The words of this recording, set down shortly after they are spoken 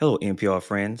Hello, NPR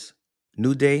friends.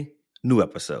 New day, new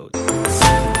episode.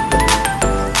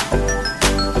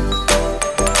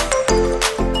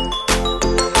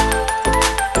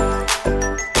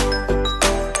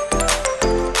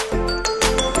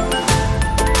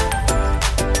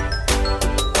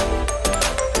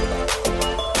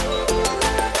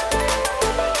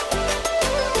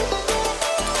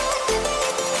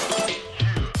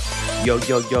 Yo,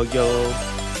 yo, yo, yo.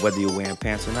 Whether you're wearing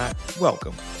pants or not,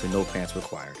 welcome to No Pants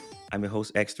Required. I'm your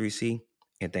host, X3C,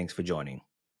 and thanks for joining.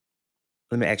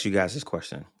 Let me ask you guys this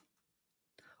question.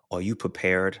 Are you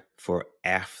prepared for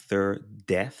after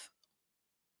death?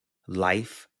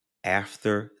 Life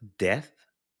after death?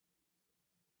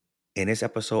 In this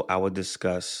episode, I will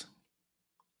discuss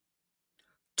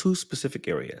two specific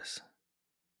areas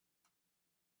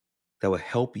that will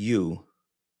help you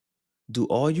do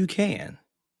all you can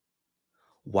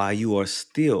while you are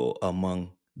still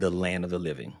among the land of the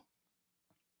living.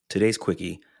 Today's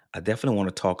quickie, I definitely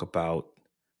want to talk about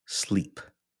sleep.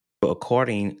 So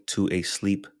according to a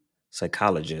sleep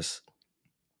psychologist,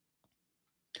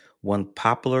 one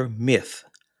popular myth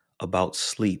about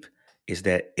sleep is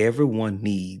that everyone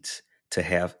needs to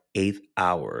have 8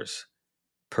 hours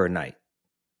per night.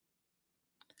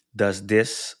 Does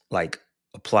this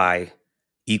apply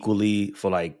equally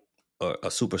for a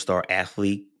superstar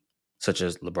athlete such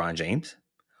as LeBron James,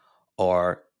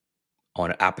 or on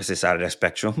the opposite side of that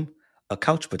spectrum, a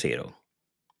couch potato?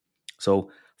 So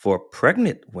for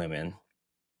pregnant women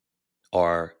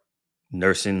or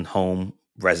nursing home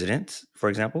residents, for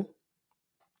example,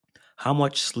 how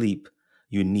much sleep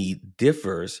you need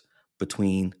differs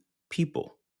between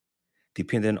people,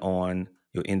 depending on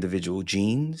your individual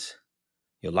genes,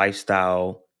 your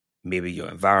lifestyle, maybe your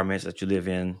environments that you live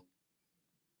in.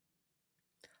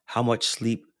 How much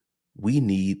sleep we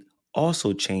need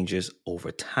also changes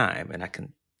over time, and I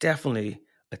can definitely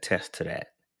attest to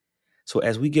that. So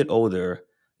as we get older,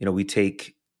 we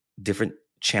take different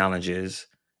challenges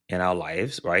in our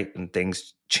lives, right? And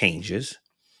things changes,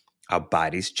 our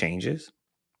bodies changes.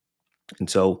 And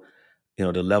so,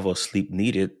 the level of sleep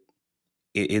needed,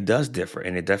 it does differ,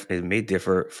 and it may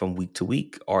differ from week to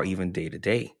week or even day to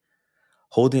day.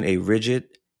 Holding a rigid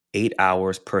 8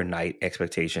 hours per night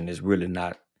expectation is really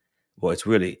not, it's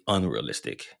really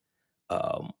unrealistic.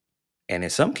 And in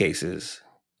some cases,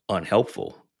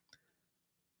 unhelpful.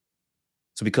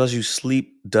 So because you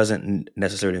sleep doesn't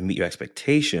necessarily meet your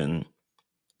expectation,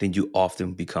 then you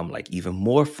often become even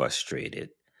more frustrated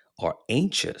or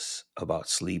anxious about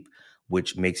sleep,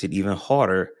 which makes it even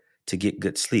harder to get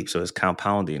good sleep. So it's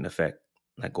compounding effect,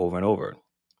 over and over.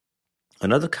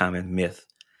 Another common myth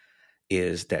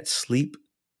is that sleep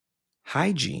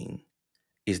hygiene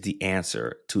is the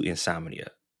answer to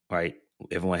insomnia, right?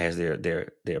 Everyone has their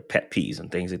pet peeves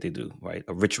and things that they do, right?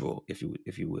 A ritual, if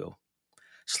you will.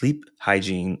 Sleep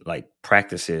hygiene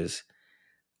practices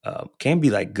can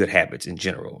be good habits in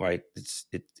general, right?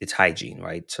 It's hygiene,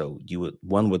 right? So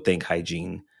one would think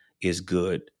hygiene is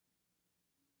good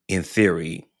in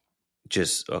theory,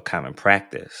 just a common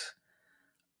practice.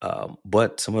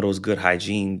 But some of those good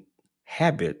hygiene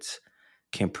habits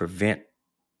can prevent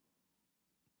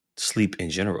sleep in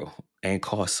general and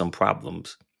cause some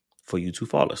problems for you to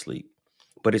fall asleep.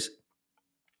 But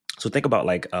so think about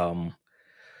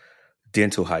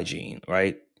dental hygiene,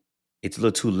 right? It's a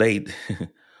little too late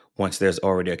once there's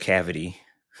already a cavity.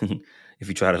 If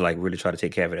you try to really try to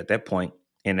take care of it at that point,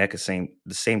 and the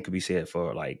same could be said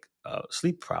for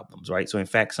sleep problems, right? So in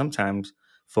fact, sometimes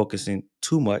focusing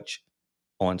too much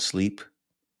on sleep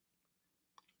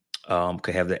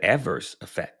could have the adverse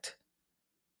effect,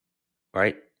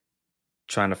 right?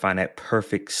 Trying to find that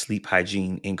perfect sleep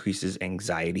hygiene increases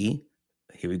anxiety.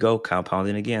 Here we go,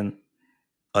 compounding again.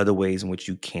 Other ways in which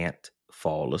you can't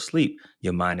fall asleep.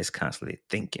 Your mind is constantly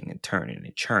thinking and turning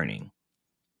and churning,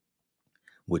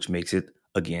 which makes it,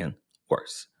 again,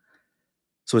 worse.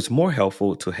 So it's more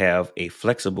helpful to have a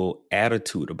flexible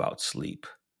attitude about sleep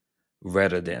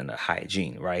rather than a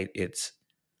hygiene, right? It's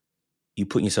you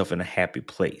putting yourself in a happy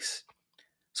place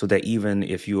so that even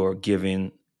if you are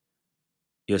giving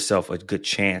yourself a good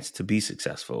chance to be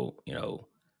successful,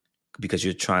 because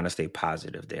you're trying to stay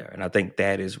positive there. And I think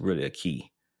that is really a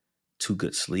key to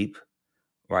good sleep,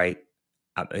 right?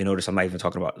 I notice I'm not even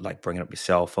talking about bringing up your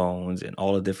cell phones and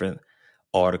all the different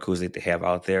articles that they have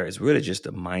out there. It's really just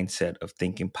the mindset of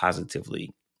thinking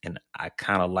positively. And I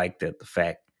kind of like that the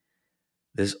fact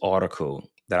this article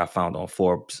that I found on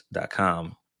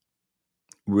Forbes.com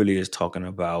really is talking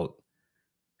about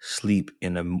sleep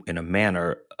in a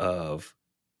manner of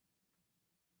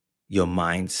your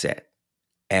mindset,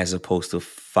 as opposed to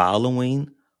following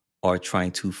or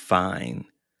trying to find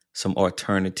some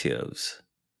alternatives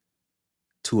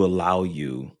to allow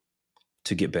you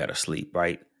to get better sleep,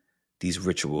 right? These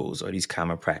rituals or these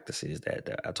common practices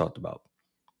that I talked about.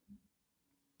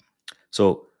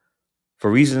 So,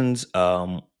 for reasons,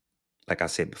 like I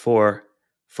said before,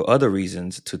 for other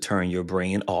reasons to turn your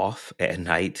brain off at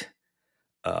night,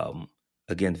 um,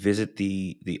 again, visit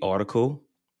the article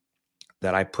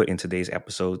that I put in today's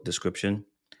episode description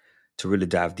to really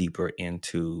dive deeper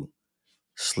into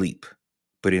sleep.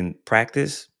 But in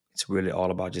practice, it's really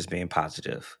all about just being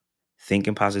positive,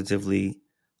 thinking positively,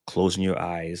 closing your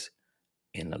eyes,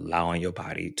 and allowing your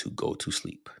body to go to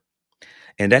sleep.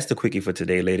 And that's the quickie for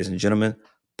today, ladies and gentlemen,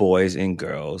 boys and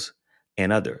girls,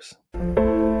 and others.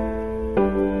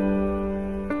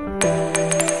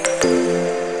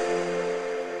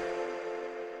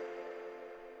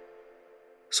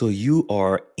 So you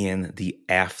are in the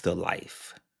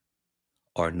afterlife,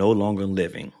 are no longer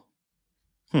living.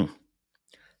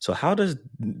 So how does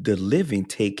the living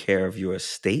take care of your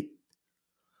estate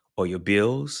or your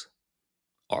bills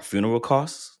or funeral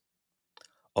costs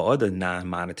or other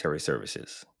non-monetary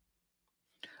services?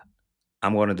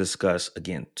 I'm going to discuss,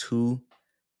 again, two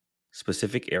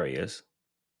specific areas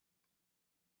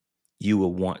you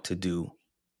will want to do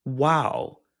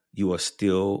while you are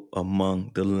still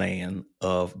among the land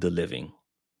of the living.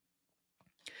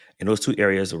 And those two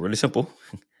areas are really simple: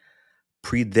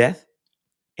 pre-death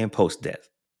and post-death.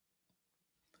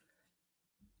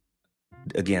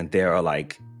 Again, there are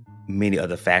like many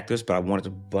other factors, but I wanted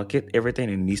to bucket everything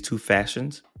in these two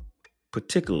fashions,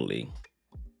 particularly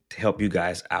to help you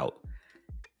guys out.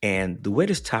 And the way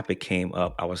this topic came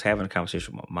up, I was having a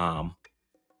conversation with my mom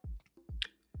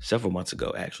several months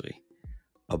ago, actually,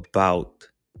 about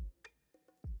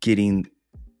getting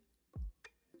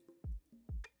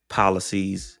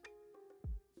policies,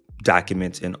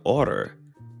 documents in order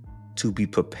to be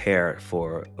prepared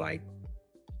for like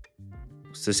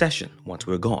secession once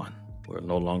we're gone. We're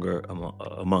no longer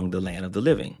among the land of the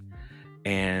living.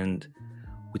 And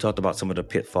we talked about some of the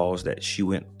pitfalls that she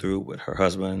went through with her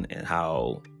husband and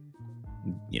how,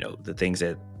 the things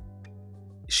that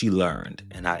she learned.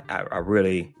 And I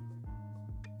really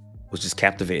was just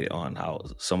captivated on how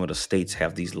some of the states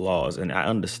have these laws. And I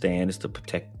understand it's to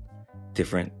protect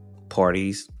different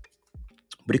parties,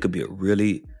 but it could be a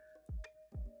really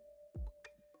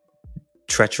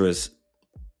treacherous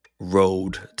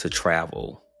road to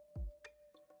travel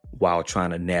while trying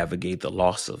to navigate the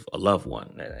loss of a loved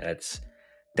one.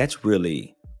 That's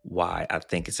really why I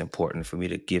think it's important for me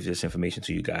to give this information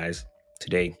to you guys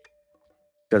today,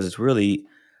 because it's really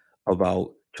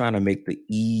about trying to make the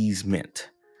easement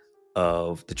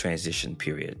of the transition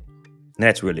period. And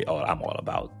that's really all I'm all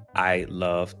about. I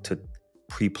love to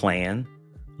pre-plan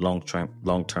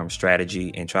long-term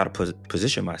strategy and try to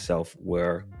position myself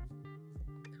where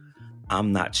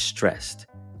I'm not stressed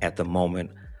at the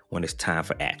moment when it's time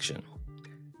for action.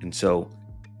 And so,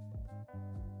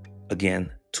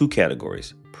 again, two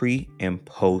categories: pre and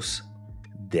post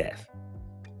death.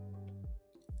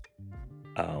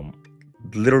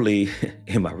 Literally,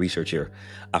 in my research here,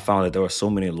 I found that there were so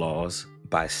many laws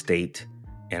by state,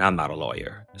 and I'm not a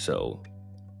lawyer, so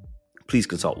please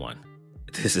consult one.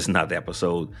 This is not the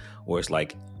episode where it's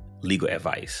like legal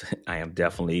advice. I am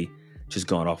definitely just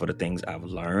going off of the things I've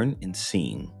learned and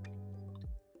seen.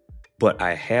 But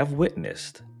I have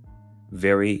witnessed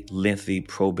very lengthy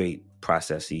probate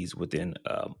processes within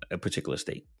a particular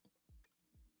state.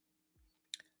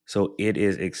 So it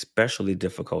is especially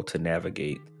difficult to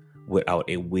navigate without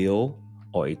a will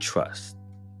or a trust.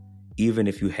 Even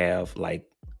if you have like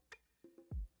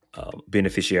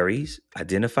beneficiaries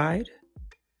identified,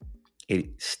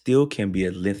 it still can be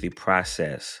a lengthy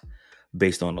process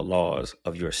based on the laws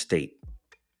of your state.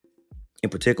 In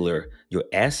particular, your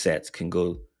assets can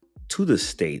go to the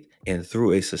state and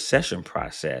through a succession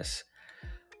process,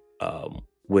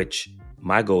 which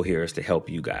my goal here is to help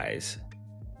you guys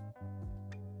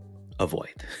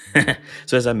avoid.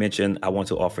 So as I mentioned, I want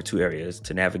to offer two areas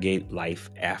to navigate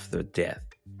life after death.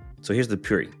 So here's the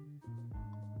pre.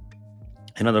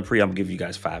 Another pre, I'm gonna give you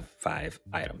guys five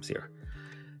items here.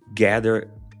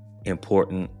 Gather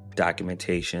important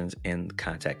documentations and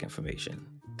contact information.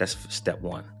 That's step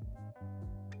one.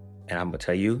 And I'm gonna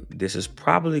tell you, this is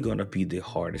probably gonna be the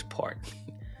hardest part.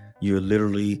 You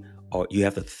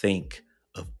have to think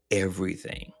of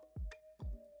everything,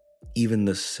 even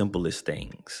the simplest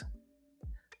things.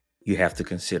 You have to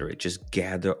consider it. Just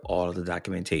gather all of the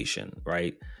documentation,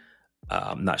 right?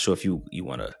 I'm not sure if you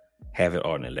want to have it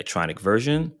on an electronic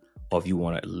version or if you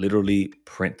want to literally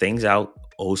print things out,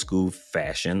 old school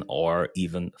fashion, or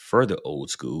even further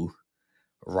old school,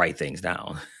 write things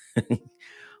down.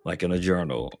 like in a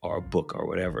journal or a book or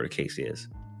whatever the case is.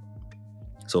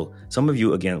 So some of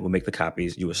you, again, will make the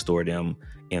copies. You will store them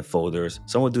in folders.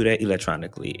 Some will do that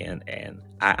electronically. And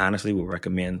I honestly would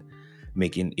recommend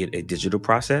making it a digital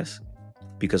process,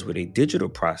 because with a digital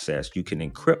process, you can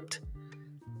encrypt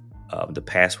the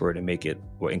password and make it,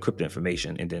 or encrypt the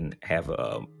information and then have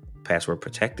a password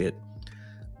protected.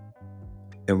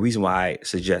 And the reason why I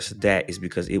suggest that is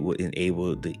because it will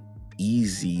enable the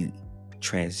easy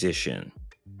transition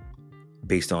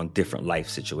based on different life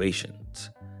situations.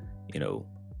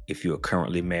 If you are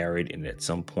currently married and at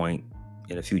some point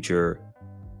in the future,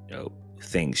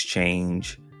 things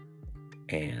change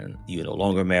and you're no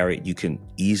longer married, you can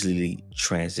easily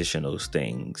transition those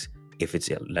things. If it's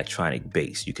electronic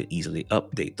based, you can easily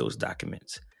update those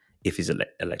documents if it's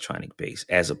electronic based,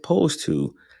 as opposed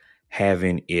to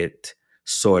having it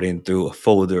sorting through a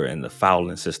folder and the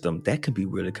filing system. That can be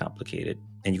really complicated,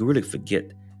 and you can really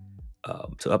forget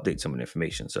to update some of the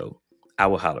information. So I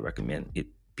would highly recommend it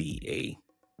be a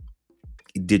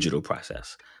digital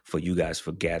process for you guys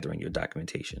for gathering your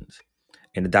documentations.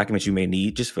 And the documents you may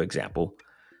need, just for example,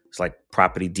 it's like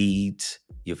property deeds,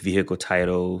 your vehicle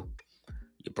title,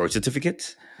 your birth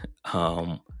certificate,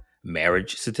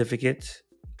 marriage certificate.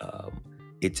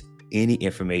 It's any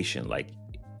information, like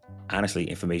honestly,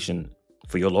 information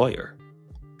for your lawyer,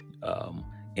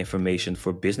 information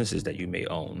for businesses that you may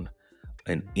own,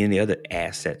 and any other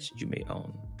assets you may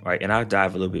own, right? And I'll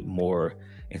dive a little bit more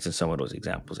into some of those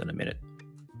examples in a minute.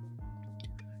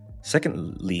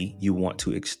 Secondly, you want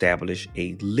to establish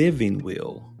a living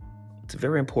will. It's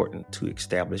very important to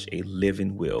establish a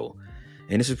living will.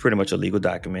 And this is pretty much a legal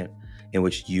document in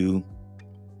which you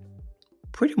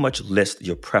pretty much list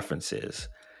your preferences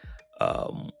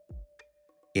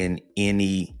in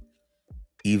any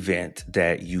event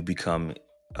that you become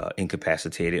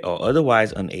incapacitated or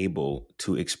otherwise unable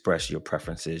to express your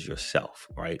preferences yourself,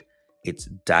 right? It's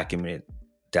documented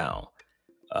down.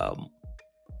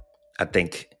 I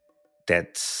think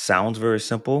that sounds very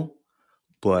simple,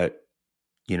 but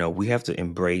we have to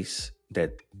embrace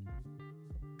that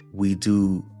we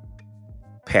do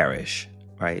perish,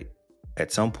 right?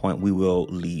 At some point we will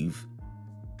leave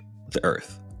the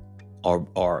earth,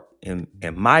 or in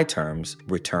my terms,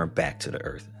 return back to the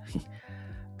earth.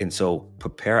 And so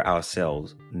prepare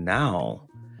ourselves now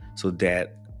so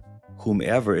that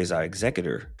whomever is our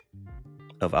executor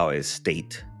of our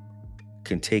estate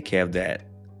can take care of that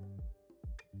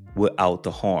without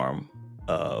the harm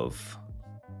of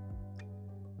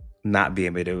not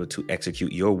being able to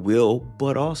execute your will,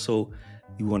 but also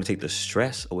you want to take the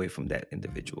stress away from that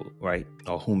individual, right?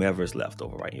 Or whomever is left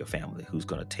over, right? Your family, who's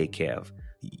going to take care of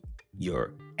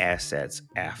your assets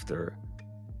after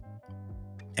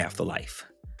life.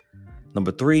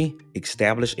 Number 3,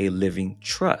 establish a living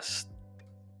trust.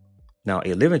 Now,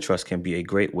 a living trust can be a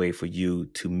great way for you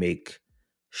to make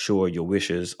sure your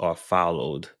wishes are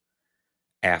followed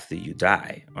after you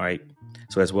die, right?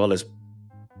 So as well as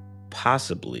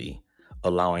possibly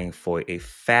allowing for a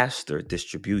faster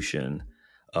distribution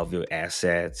of your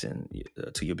assets and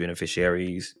to your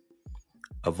beneficiaries,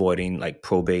 avoiding like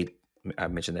probate, I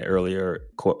mentioned that earlier,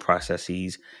 court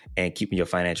processes, and keeping your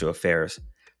financial affairs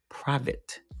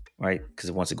private, right?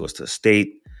 Because once it goes to the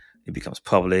state, it becomes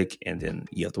public, and then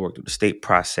you have to work through the state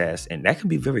process, and that can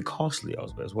be very costly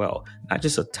as well. Not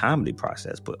just a timely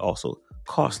process, but also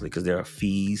costly, because there are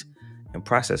fees and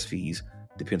process fees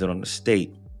depending on the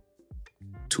state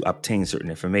to obtain certain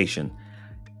information.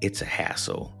 It's a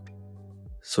hassle.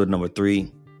 So number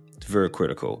 3, it's very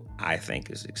critical, I think,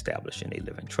 is establishing a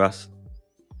living trust.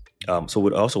 So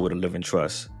with a living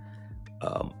trust,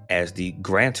 as the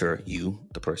grantor, you,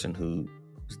 the person who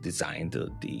designed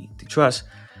the trust,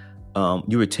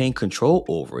 you retain control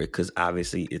over it, because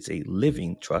obviously it's a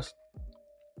living trust.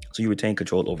 So you retain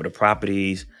control over the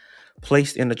properties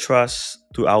placed in the trust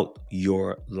throughout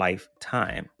your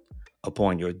lifetime.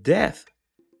 Upon your death,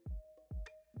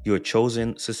 your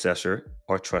chosen successor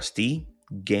or trustee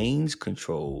gains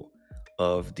control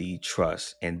of the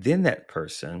trust, and then that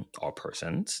person or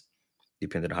persons,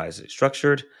 depending on how it's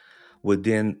structured, would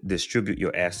then distribute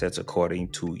your assets according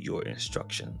to your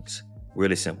instructions.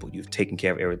 Really simple. You've taken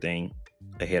care of everything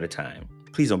ahead of time.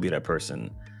 Please don't be that person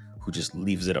who just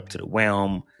leaves it up to the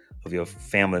whim of your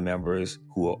family members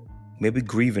who are maybe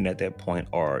grieving at that point,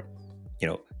 or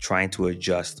trying to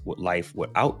adjust with life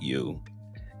without you,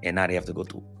 and now they have to go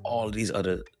through all of these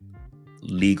other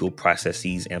legal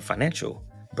processes and financial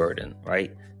burden,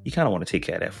 right? You kind of want to take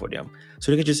care of that for them,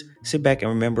 so they can just sit back and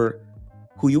remember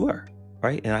who you are,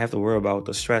 right? And I have to worry about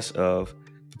the stress of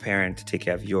preparing to take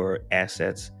care of your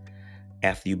assets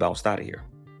after you bounced out of here.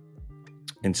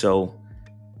 And so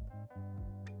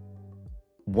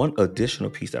one additional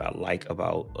piece that I like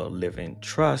about a living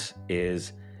trust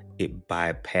is it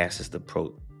bypasses the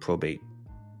probate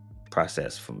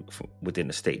process from within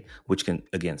the state, which can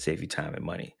again save you time and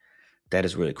money. That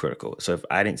is really critical. So if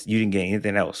you didn't get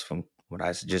anything else from what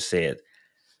I just said,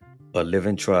 a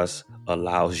living trust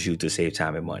allows you to save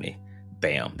time and money.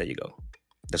 Bam, there you go.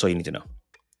 That's all you need to know.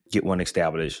 Get one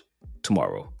established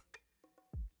tomorrow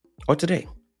or today.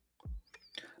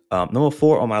 Number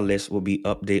 4 on my list will be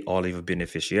update all of your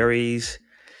beneficiaries.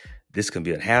 This can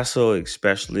be a hassle,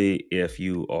 especially if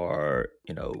you are,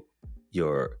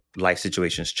 your life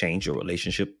situations change, your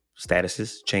relationship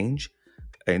statuses change,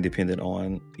 and depending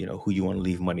on, who you want to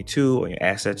leave money to or your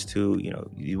assets to,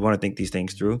 you want to think these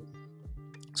things through.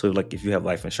 So like if you have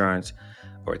life insurance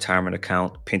or retirement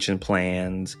account, pension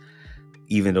plans,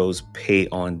 even those pay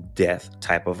on death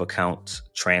type of accounts,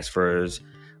 transfers,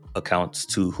 accounts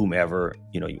to whomever,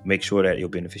 you make sure that your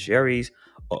beneficiaries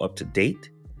are up to date,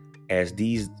 as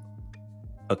these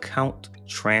account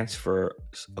transfers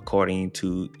according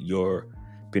to your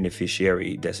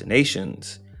beneficiary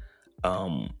designations.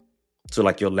 So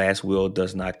like your last will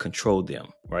does not control them,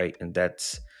 right? And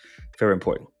that's very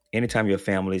important. Anytime your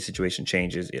family situation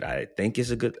changes, I think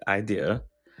is a good idea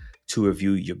to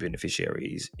review your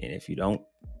beneficiaries. And if you don't,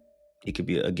 it could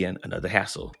be, again, another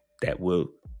hassle that will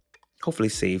hopefully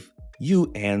save you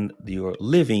and your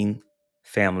living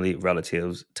family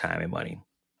relatives time and money.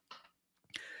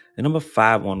 And number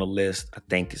 5 on the list, I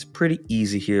think is pretty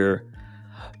easy here.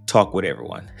 Talk with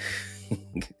everyone.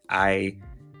 I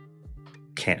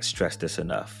can't stress this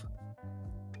enough.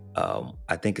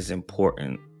 I think it's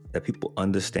important that people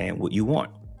understand what you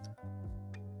want.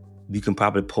 You can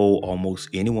probably poll almost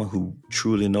anyone who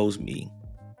truly knows me,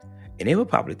 and they will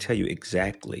probably tell you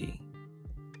exactly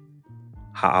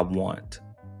how I want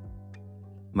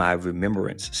my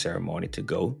remembrance ceremony to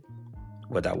go,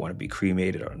 whether I want to be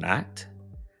cremated or not,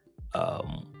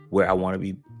 where I want to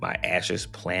be my ashes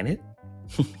planted,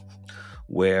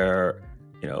 where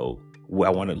I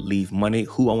want to leave money,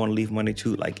 who I want to leave money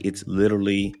to. Like, it's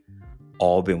literally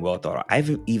all been well thought out.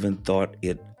 I've even thought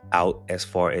it out as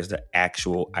far as the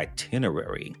actual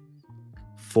itinerary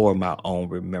for my own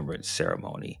remembrance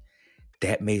ceremony.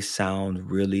 That may sound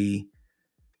really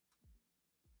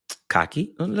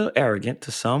cocky, a little arrogant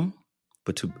to some,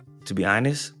 but to be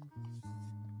honest,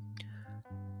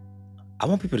 I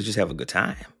want people to just have a good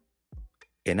time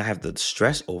and not have to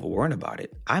stress over worrying about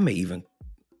it. I may even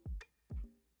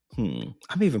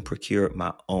procure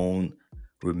my own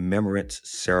remembrance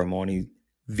ceremony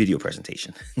video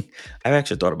presentation. I've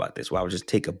actually thought about this, where I would just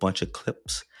take a bunch of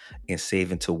clips and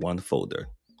save into one folder.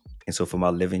 And so for my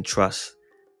living trust,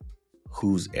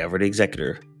 who's ever the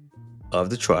executor of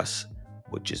the trust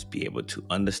would just be able to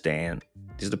understand,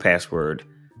 this is the password,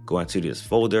 go into this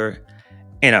folder,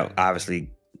 and I'll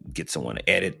obviously get someone to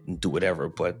edit and do whatever,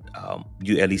 but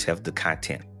you at least have the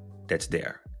content that's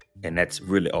there. And that's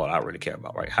really all I really care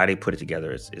about, right? How they put it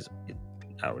together is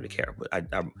I don't really care, but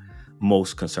I'm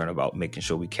most concerned about making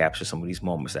sure we capture some of these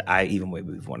moments that I even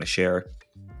maybe want to share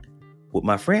with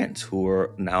my friends who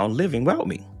are now living without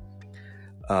me.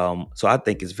 So I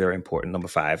think it's very important. Number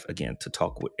 5, again, to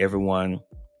talk with everyone.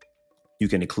 You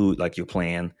can include like your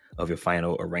plan of your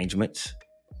final arrangements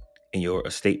in your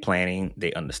estate planning.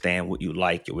 They understand what you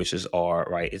like, your wishes are,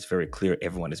 right? It's very clear.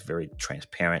 Everyone is very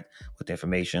transparent with the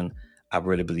information. I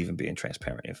really believe in being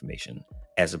transparent information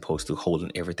as opposed to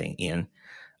holding everything in.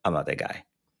 I'm not that guy.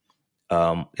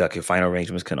 Like your final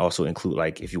arrangements can also include,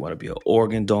 like, if you want to be an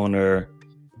organ donor,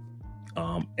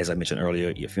 as I mentioned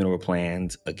earlier, your funeral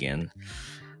plans. Again,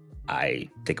 I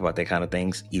think about that kind of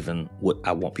things, even what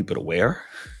I want people to wear.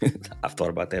 I've thought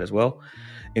about that as well,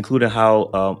 including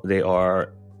how they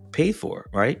are paid for,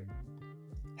 right?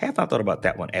 Have not thought about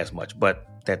that one as much, but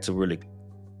that's a really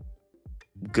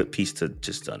good piece to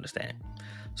understand.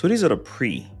 So these are the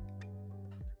pre.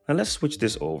 Now let's switch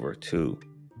this over to,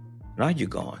 now you're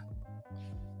gone.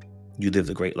 You lived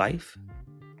a great life,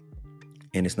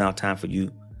 and it's now time for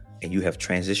you, and you have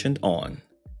transitioned on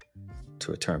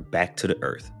to return back to the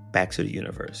earth, back to the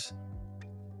universe.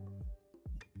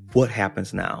 What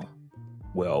happens now?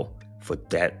 Well, for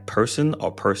that person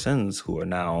or persons who are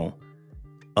now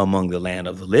among the land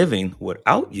of the living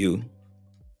without you,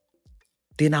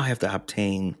 they now have to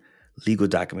obtain legal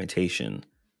documentation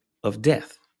of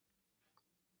death,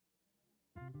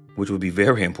 which would be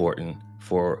very important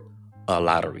for a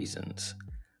lot of reasons,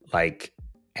 like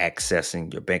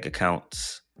accessing your bank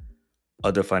accounts,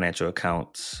 other financial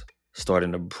accounts,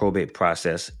 starting the probate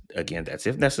process. Again, that's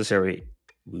if necessary.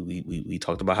 We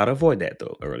talked about how to avoid that,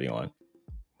 though, early on.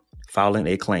 Filing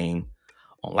a claim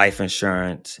on life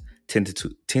insurance,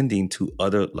 tending to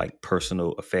other like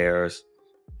personal affairs.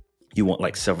 You want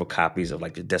like several copies of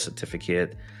like the death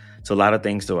certificate. So a lot of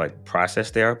things to like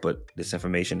process there, but this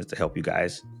information is to help you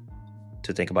guys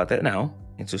to think about that now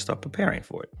and to start preparing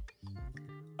for it.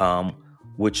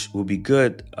 Which will be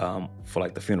good for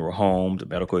like the funeral home, the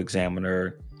medical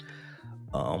examiner.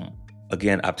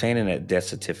 Again, obtaining that death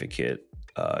certificate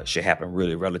should happen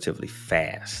really relatively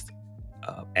fast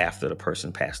after the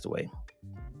person passed away.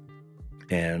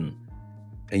 And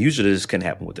usually this can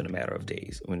happen within a matter of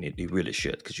days. When it really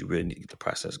should, because you really need to get the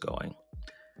process going.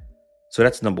 So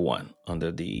that's number one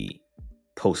under the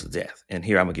post-death. And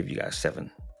here I'm going to give you guys 7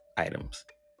 items.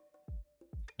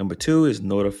 Number 2 is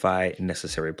notify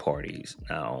necessary parties.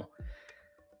 Now,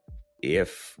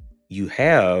 if you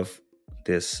have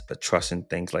this trust and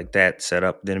things like that set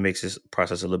up, then it makes this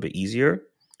process a little bit easier.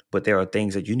 But there are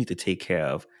things that you need to take care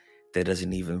of that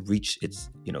doesn't even reach its,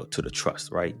 to the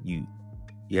trust, right? You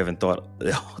haven't thought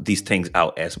these things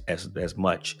out as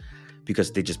much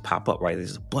because they just pop up, right?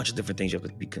 There's a bunch of different things you have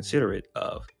to be considerate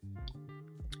of.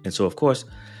 And so, of course,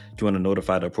 you want to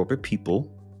notify the appropriate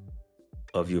people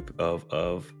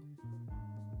of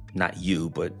not you,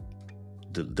 but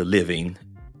the living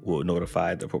will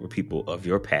notify the appropriate people of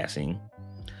your passing,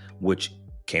 which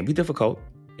can be difficult.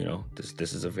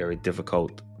 This is a very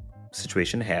difficult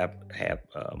situation to have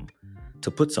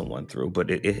to put someone through, but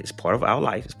it is part of our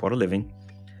life. It's part of living.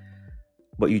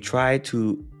 But you try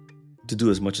to do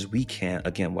as much as we can,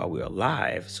 again, while we're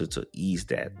alive, so to ease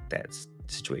that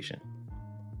situation.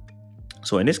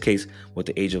 So in this case, with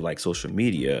the age of like social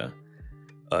media,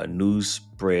 news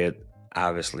spread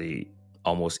obviously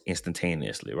almost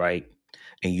instantaneously, right?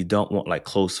 And you don't want like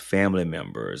close family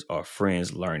members or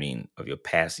friends learning of your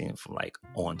passing from like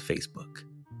on Facebook,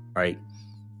 right?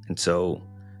 And so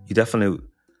you definitely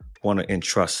want to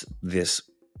entrust this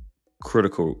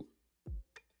critical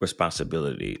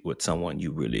responsibility with someone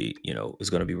you really, is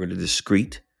going to be really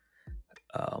discreet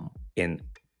in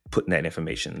putting that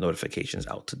information, notifications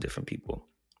out to different people.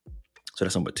 So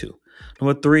that's number 2.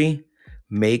 Number 3,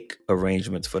 make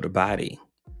arrangements for the body.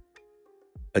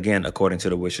 Again, according to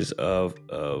the wishes of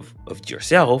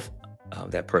yourself,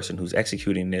 that person who's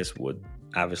executing this would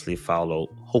obviously follow,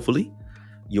 hopefully,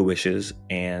 your wishes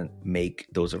and make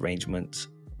those arrangements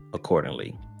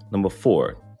accordingly. Number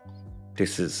 4,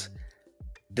 this is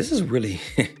really,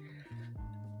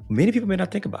 many people may not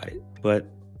think about it,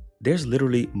 but there's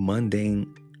literally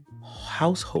mundane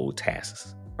household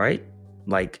tasks, right?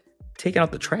 Like taking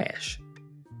out the trash,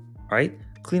 right?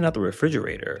 Clean out the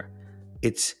refrigerator.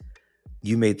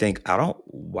 You may think,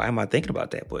 why am I thinking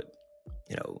about that? But,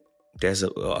 there's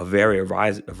a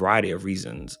variety of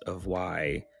reasons of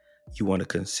why you want to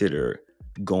consider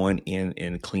going in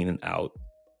and cleaning out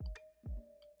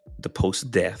the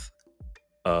post-death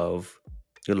of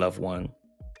your loved one,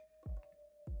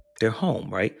 their home,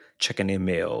 right? Checking their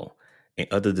mail and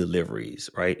other deliveries,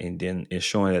 right? And then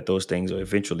ensuring that those things are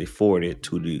eventually forwarded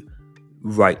to the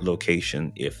right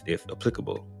location if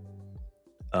applicable.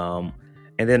 And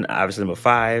then obviously number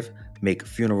 5, make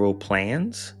funeral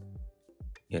plans.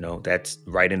 That's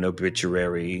writing the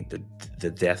obituary, the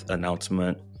death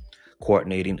announcement,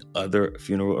 coordinating other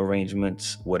funeral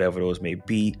arrangements, whatever those may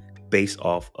be, based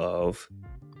off of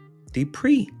the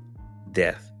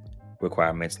pre-death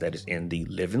requirements that is in the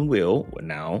living will, or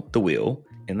now the will,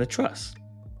 and the trust.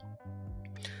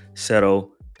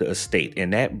 Settle the estate.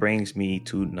 And that brings me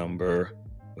to number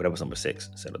 6,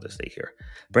 settle the estate here.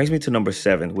 Brings me to number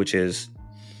 7, which is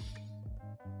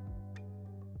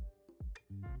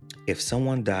if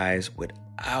someone dies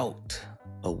without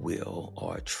a will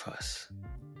or a trust.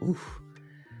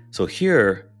 So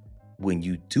here, when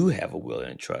you do have a will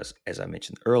and a trust, as I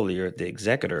mentioned earlier, the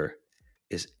executor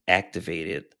is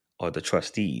activated, or the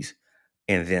trustees,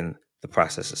 and then the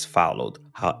process is followed.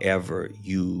 However,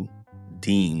 you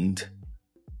deemed,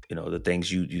 the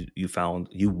things you found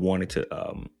you wanted to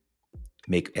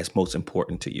make as most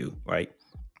important to you, right?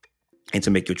 And to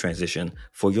make your transition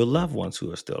for your loved ones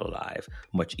who are still alive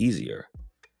much easier.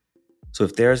 So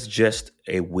if there's just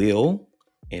a will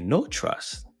and no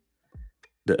trust,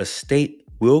 the estate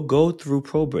will go through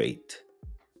probate,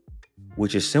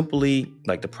 which is simply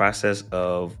like the process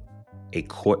of a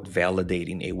court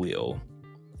validating a will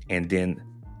and then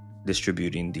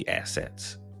distributing the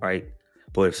assets, right?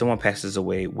 But if someone passes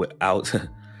away without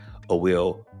a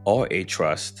will or a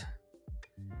trust,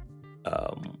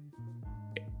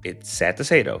 it's sad to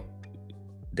say, though,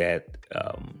 that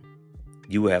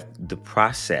you have the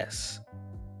process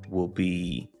will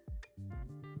be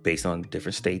based on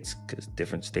different states, because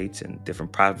different states and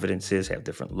different providences have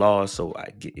different laws. So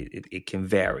it can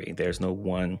vary. There's no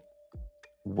one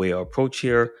way or approach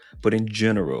here, but in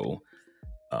general,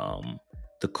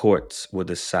 the courts will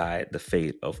decide the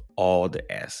fate of all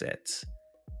the assets.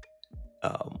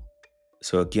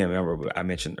 So again, remember I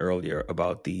mentioned earlier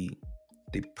about the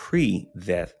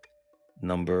pre-death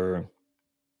number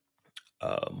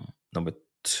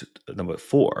number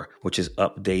 4, which is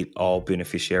update all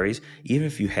beneficiaries. Even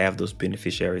if you have those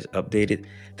beneficiaries updated,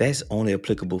 that's only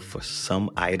applicable for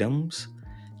some items.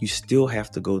 You still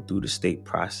have to go through the state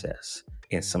process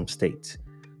in some states.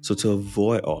 So to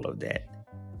avoid all of that,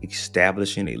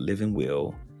 establishing a living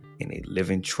will and a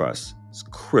living trust is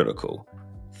critical.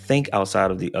 Think outside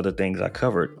of the other things I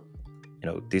covered.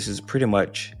 This is pretty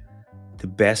much the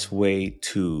best way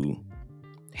to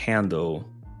handle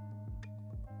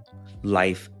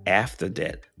life after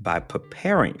death, by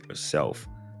preparing yourself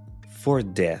for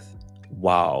death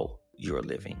while you're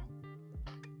living.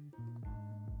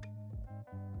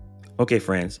 Okay,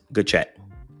 friends, good chat.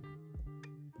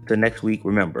 The next week,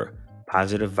 remember,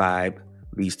 positive vibe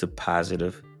leads to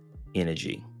positive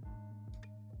energy.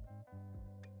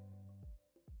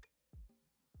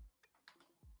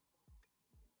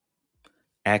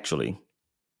 Actually,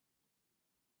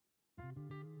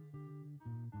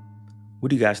 what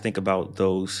do you guys think about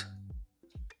those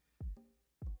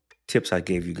tips I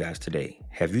gave you guys today?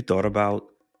 Have you thought about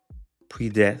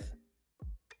pre-death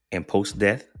and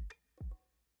post-death?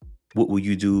 What will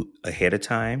you do ahead of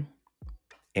time?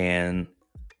 And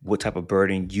what type of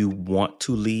burden you want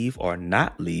to leave or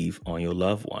not leave on your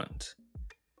loved ones?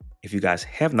 If you guys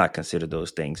have not considered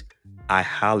those things, I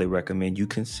highly recommend you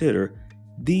consider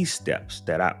these steps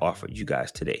that I offered you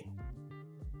guys today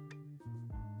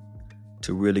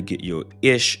to really get your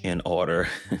ish in order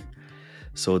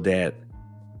so that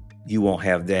you won't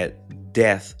have that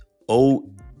death, oh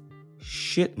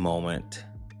shit moment,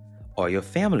 or your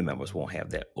family members won't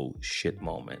have that oh shit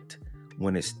moment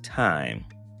when it's time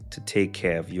to take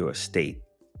care of your estate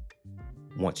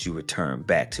once you return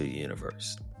back to the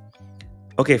universe.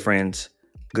 Okay, friends,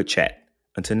 good chat.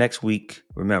 Until next week,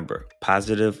 remember,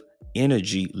 positive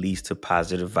energy leads to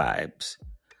positive vibes.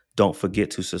 Don't forget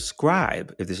to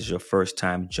subscribe if this is your first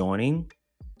time joining.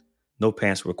 No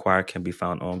Pants Required can be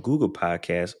found on Google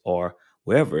Podcasts or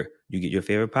wherever you get your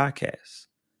favorite podcasts.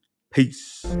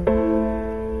 Peace.